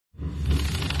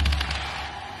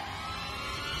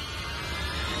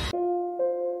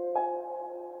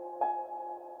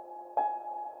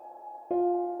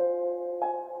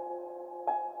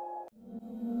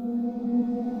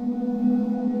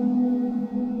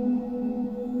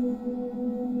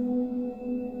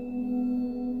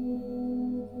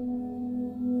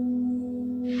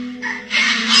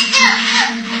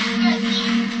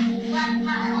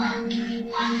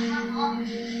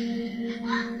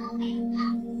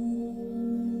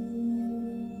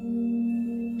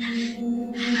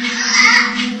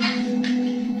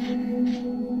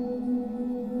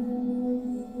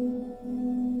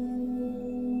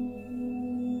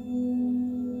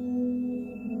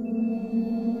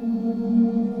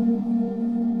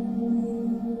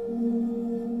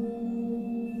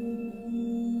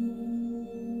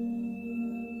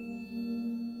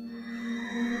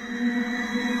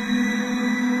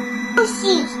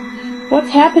What's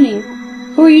happening?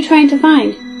 Who are you trying to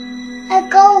find? A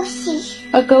ghostie.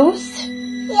 A ghost?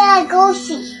 Yeah, a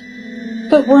ghostie.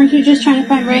 But weren't you just trying to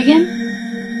find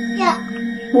Reagan? Yeah.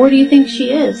 Where do you think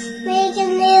she is?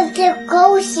 Reagan is the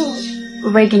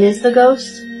ghostie. Reagan is the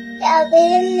ghost? Yeah,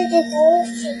 Reagan is the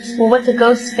ghostie. Well, what's a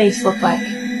ghost's face look like?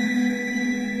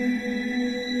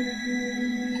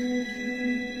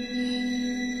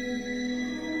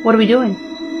 What are we doing?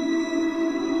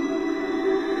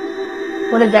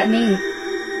 What does that mean?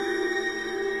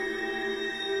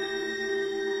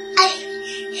 I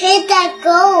hear that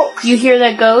ghost. You hear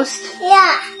that ghost?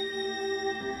 Yeah.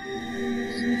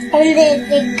 And they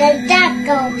think of that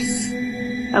ghost.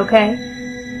 Okay.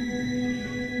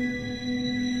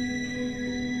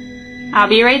 I'll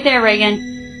be right there, Reagan.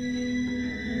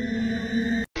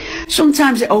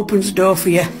 Sometimes it opens the door for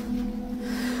you.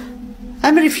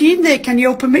 Emma, if you're in there, can you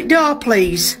open my door,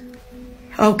 please?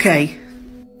 Okay.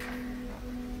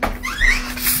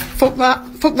 Fuck that.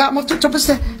 Fuck that. I'm up to the top of the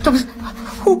stairs. Fuck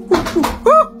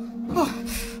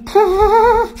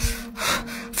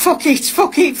it.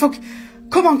 Fuck it. Fuck it.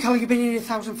 Come on, Kelly, you've been in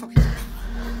 1,000 fucking times.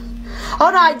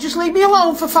 Alright, just leave me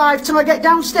alone for 5 till I get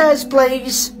downstairs,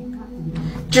 please.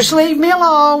 Just leave me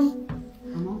alone.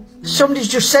 Somebody's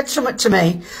just said something to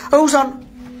me. Who's on?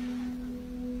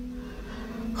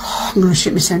 Oh, I'm gonna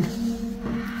shit myself.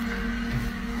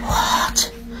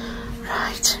 What?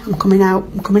 Right, I'm coming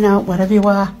out, wherever you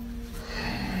are.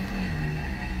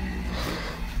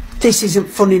 This isn't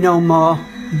funny no more.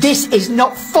 This is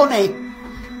not funny.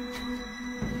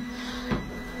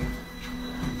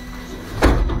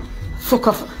 Fuck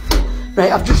off.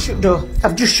 Right, I've just shut door.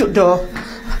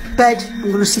 Bed,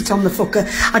 I'm gonna sit on the fucker.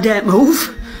 I daren't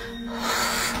move.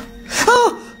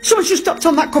 Oh, someone's just stopped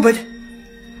on that cupboard.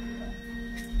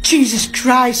 Jesus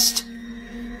Christ.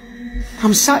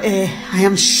 I'm sat here, I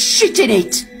am shitting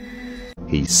it.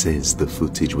 He says the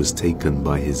footage was taken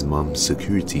by his mum's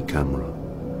security camera,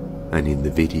 and in the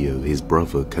video his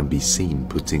brother can be seen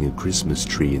putting a Christmas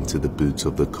tree into the boot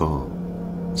of the car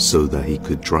so that he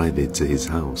could drive it to his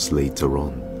house later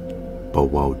on. But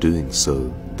while doing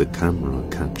so, the camera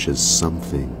captures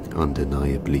something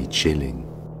undeniably chilling.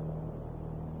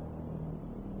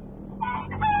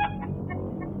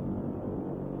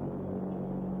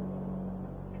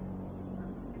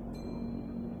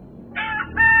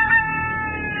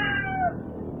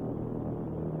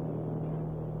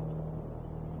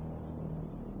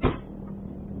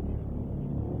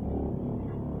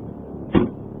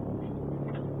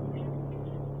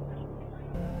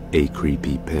 A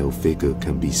creepy pale figure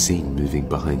can be seen moving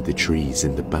behind the trees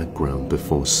in the background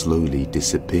before slowly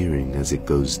disappearing as it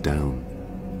goes down.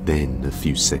 Then, a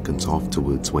few seconds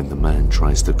afterwards, when the man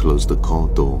tries to close the car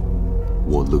door,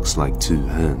 what looks like 2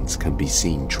 hands can be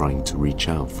seen trying to reach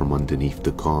out from underneath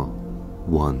the car,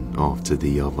 one after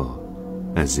the other,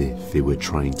 as if they were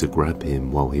trying to grab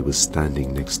him while he was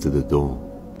standing next to the door.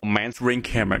 A man's Ring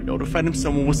camera notified him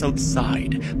someone was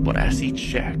outside, but as he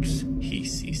checks, he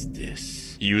sees this.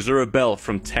 User Abel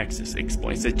from Texas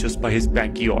explains that just by his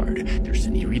backyard, there's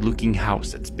an eerie looking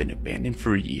house that's been abandoned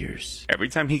for years. Every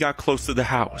time he got close to the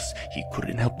house, he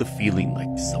couldn't help the feeling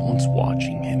like someone's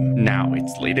watching him. Now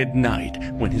it's late at night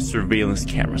when his surveillance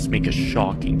cameras make a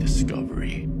shocking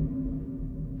discovery.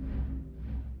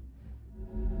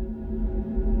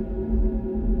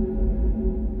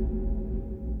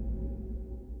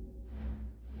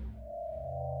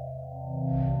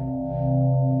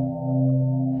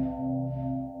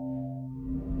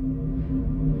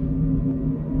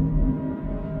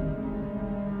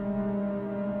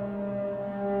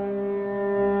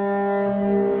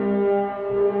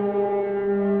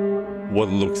 What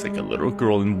looks like a little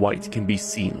girl in white can be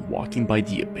seen walking by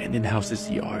the abandoned house's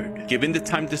yard. Given the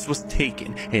time this was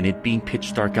taken and it being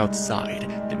pitch dark outside,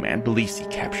 the man believes he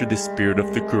captured the spirit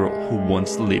of the girl who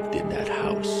once lived in that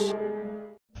house.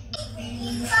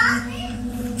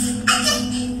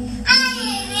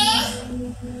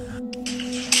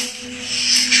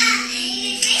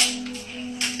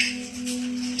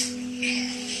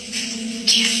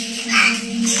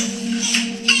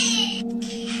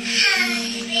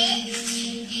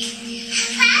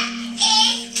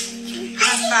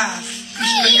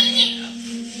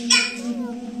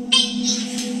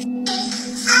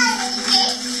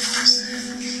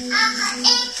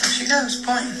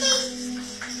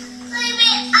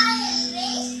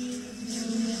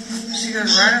 She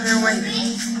goes right over there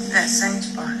waving. That same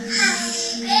spot.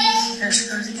 There she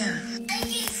goes again.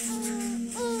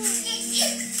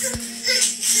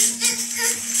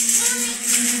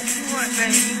 What,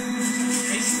 baby?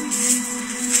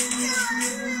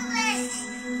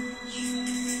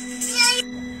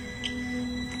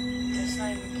 That's not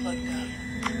even plugged up.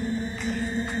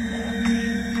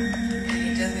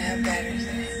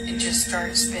 just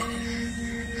started spinning.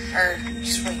 Or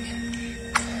swinging.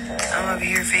 I'm over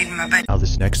here feeding my baby. Now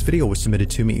this next video was submitted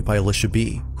to me by Alicia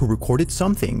B, who recorded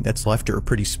something that's left her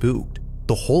pretty spooked.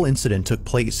 The whole incident took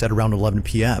place at around 11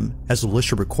 p.m. as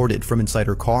Alicia recorded from inside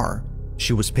her car.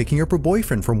 She was picking up her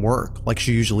boyfriend from work like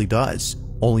she usually does,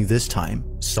 only this time,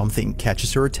 something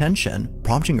catches her attention,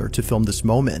 prompting her to film this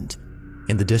moment.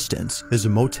 In the distance is a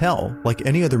motel like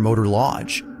any other motor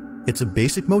lodge. It's a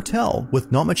basic motel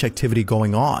with not much activity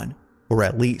going on, or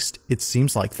at least it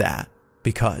seems like that,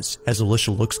 because as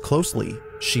Alicia looks closely,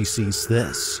 she sees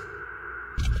this.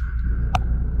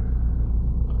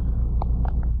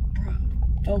 Bro,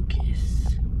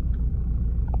 focus.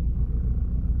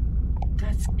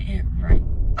 That's it, right?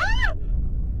 Ah!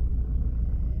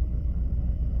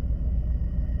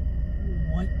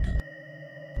 What the,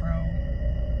 bro?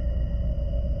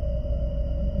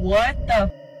 What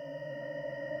the?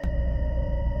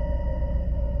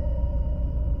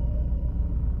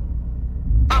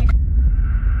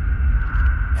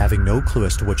 Having no clue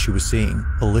as to what she was seeing,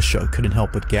 Alicia couldn't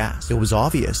help but gasp. It was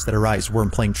obvious that her eyes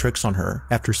weren't playing tricks on her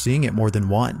after seeing it more than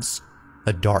once.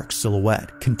 A dark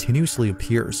silhouette continuously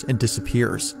appears and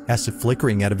disappears as if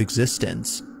flickering out of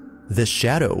existence. This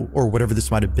shadow, or whatever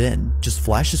this might have been, just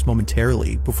flashes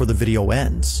momentarily before the video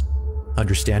ends.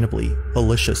 Understandably,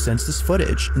 Alicia sends this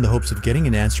footage in the hopes of getting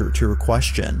an answer to her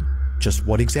question. Just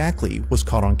what exactly was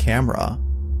caught on camera?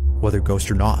 Whether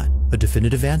ghost or not, a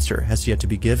definitive answer has yet to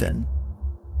be given.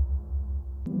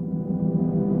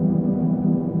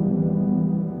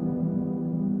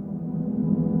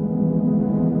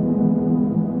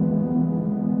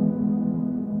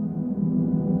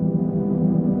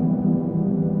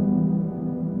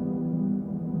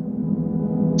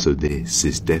 So this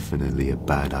is definitely a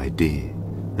bad idea,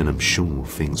 and I'm sure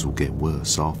things will get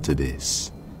worse after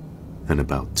this. And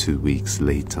about 2 weeks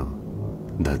later,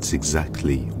 that's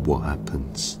exactly what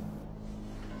happens.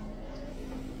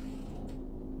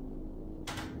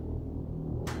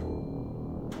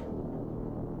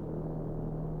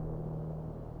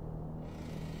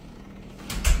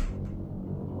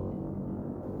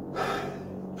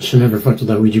 I should never fucked with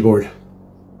that Ouija board.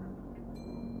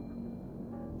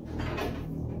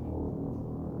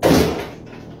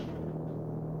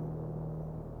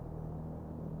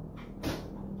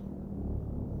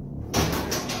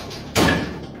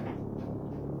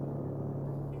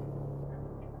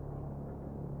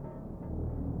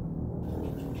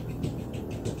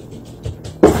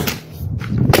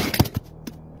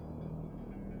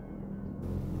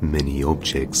 Many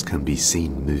objects can be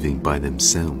seen moving by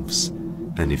themselves,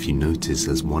 and if you notice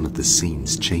as one of the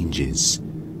scenes changes,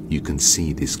 you can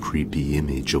see this creepy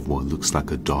image of what looks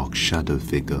like a dark shadow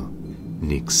figure.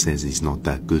 Nick says he's not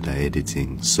that good at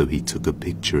editing, so he took a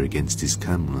picture against his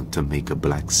camera to make a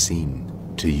black scene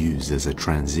to use as a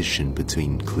transition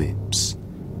between clips.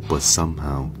 But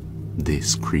somehow,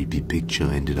 this creepy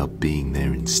picture ended up being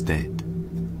there instead.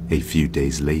 A few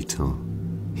days later,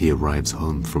 he arrives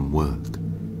home from work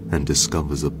and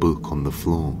discovers a book on the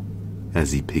floor.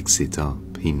 As he picks it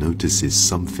up, he notices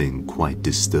something quite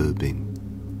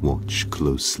disturbing. Watch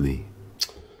closely.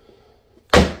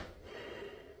 I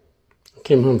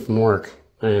came home from work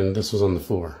and this was on the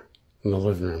floor in the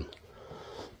living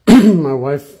room. My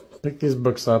wife picked these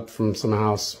books up from some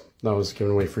house that was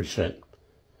giving away free shit.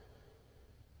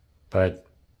 But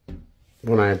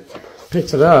when I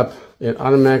picked it up, it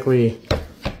automatically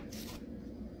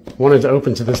wanted to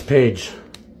open to this page.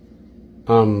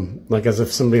 Like as if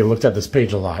somebody looked at this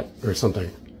page a lot or something.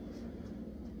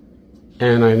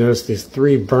 And I noticed these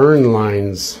 3 burn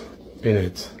lines in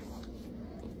it.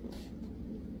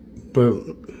 But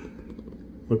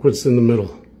look what's in the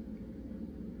middle.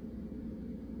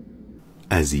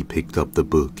 As he picked up the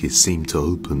book, it seemed to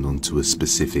open onto a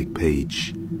specific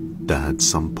page that had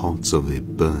some parts of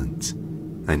it burnt,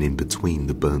 and in between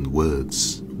the burned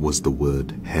words was the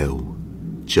word hell.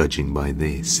 Judging by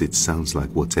this, it sounds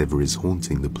like whatever is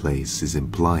haunting the place is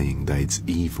implying that it's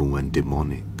evil and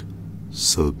demonic.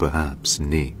 So perhaps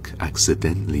Nick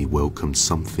accidentally welcomed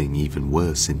something even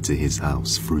worse into his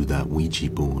house through that Ouija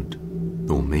board.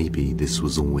 Or maybe this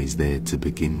was always there to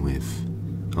begin with.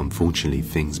 Unfortunately,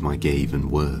 things might get even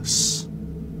worse.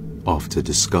 After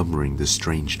discovering the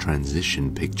strange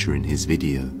transition picture in his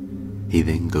video, he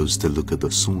then goes to look at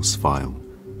the source file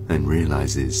and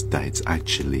realizes that it's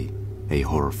actually a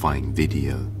horrifying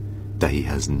video that he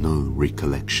has no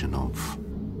recollection of.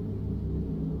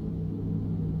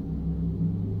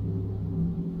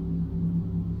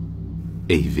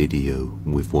 A video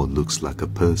with what looks like a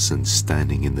person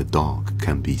standing in the dark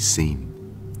can be seen.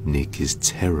 Nick is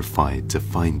terrified to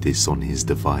find this on his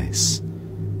device.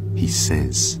 He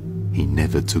says He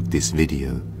never took this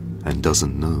video and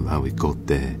doesn't know how it got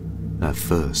there. At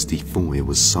first he thought it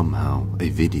was somehow a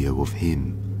video of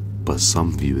him, but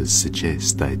some viewers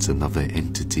suggest that it's another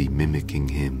entity mimicking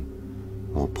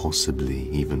him, or possibly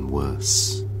even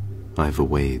worse. Either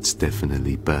way, it's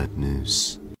definitely bad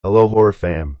news. Hello horror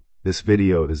fam. This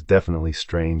video is definitely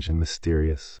strange and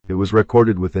mysterious. It was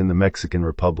recorded within the Mexican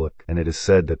Republic, and it is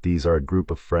said that these are a group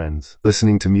of friends,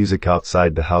 listening to music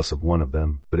outside the house of one of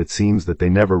them, but it seems that they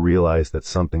never realized that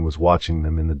something was watching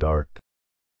them in the dark.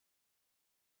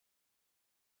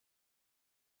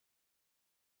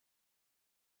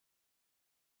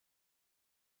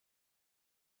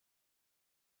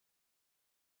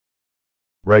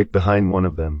 Right behind one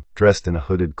of them, dressed in a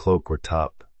hooded cloak or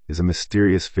top, is a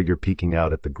mysterious figure peeking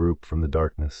out at the group from the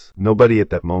darkness. Nobody at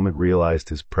that moment realized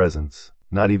his presence,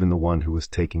 not even the one who was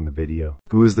taking the video.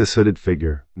 Who is this hooded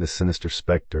figure, this sinister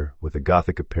specter with a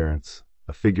gothic appearance,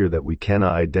 a figure that we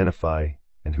cannot identify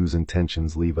and whose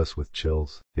intentions leave us with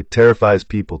chills? It terrifies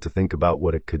people to think about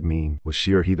what it could mean. Was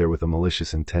she or he there with a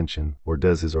malicious intention, or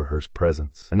does his or her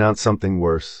presence announce something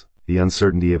worse? The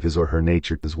uncertainty of his or her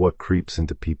nature is what creeps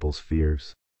into people's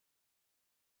fears.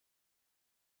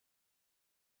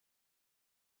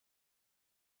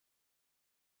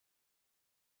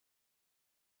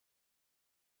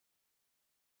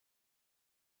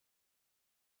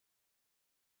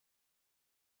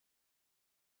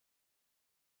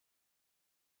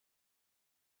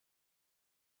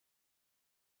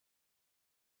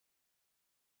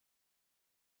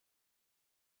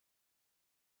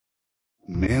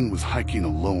 Man was hiking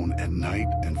alone at night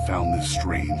and found this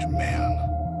strange man.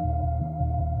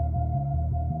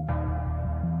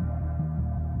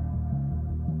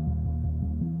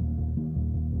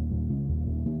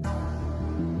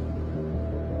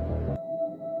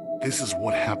 This is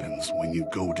what happens when you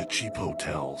go to cheap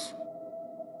hotels.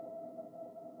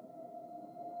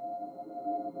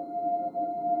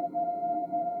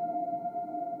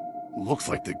 Looks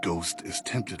like the ghost is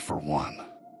tempted for one.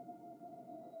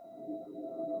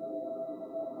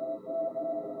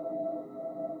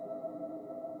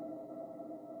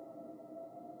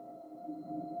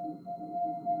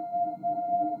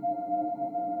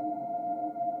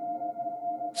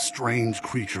 Strange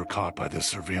creature caught by the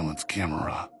surveillance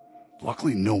camera.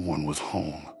 Luckily, no one was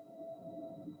home.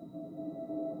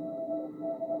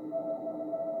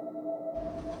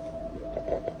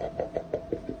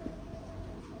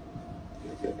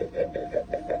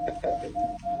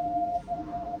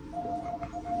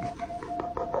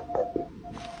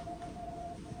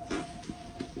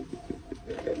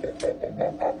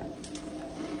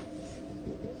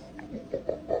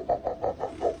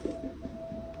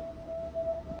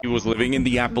 He was living in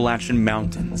the Appalachian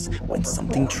Mountains when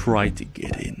something tried to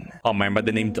get in. A man by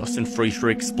the name Dustin Frazier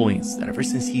explains that ever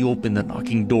since he opened the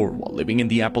knocking door while living in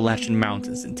the Appalachian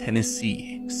Mountains in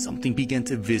Tennessee, something began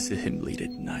to visit him late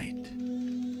at night.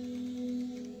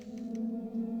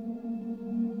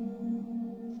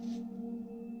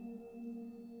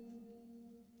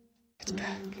 It's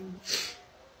back.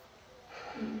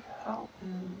 Oh.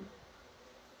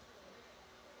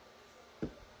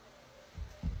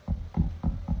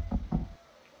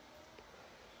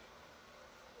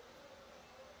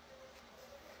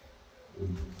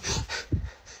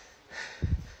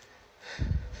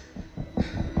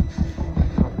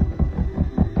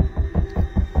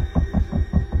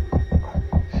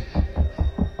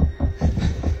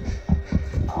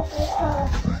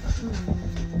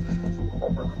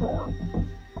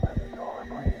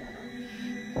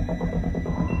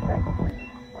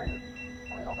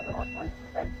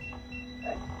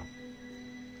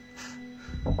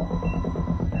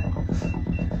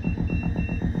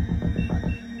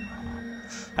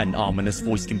 An ominous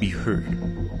voice can be heard,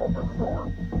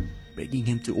 begging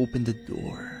him to open the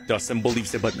door. Dustin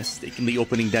believes that by mistakenly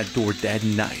opening that door that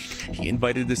night, he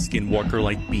invited the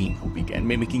skinwalker-like being who began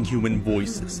mimicking human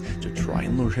voices to try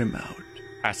and lure him out.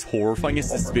 As horrifying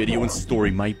as this video and story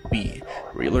might be,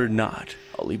 real or not,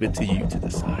 I'll leave it to you to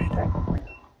decide.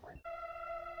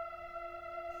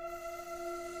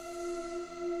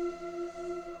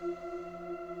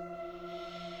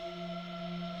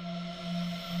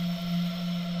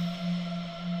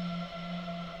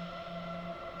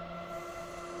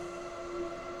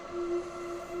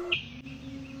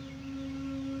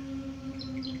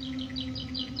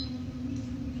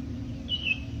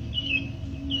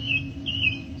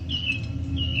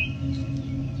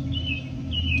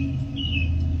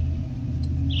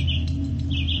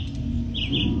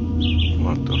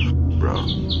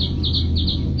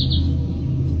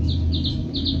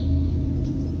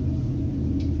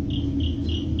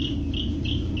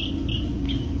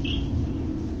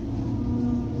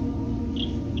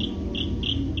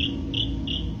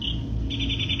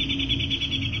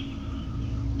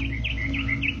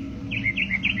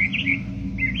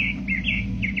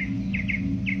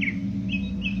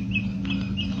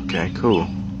 Okay,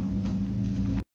 cool.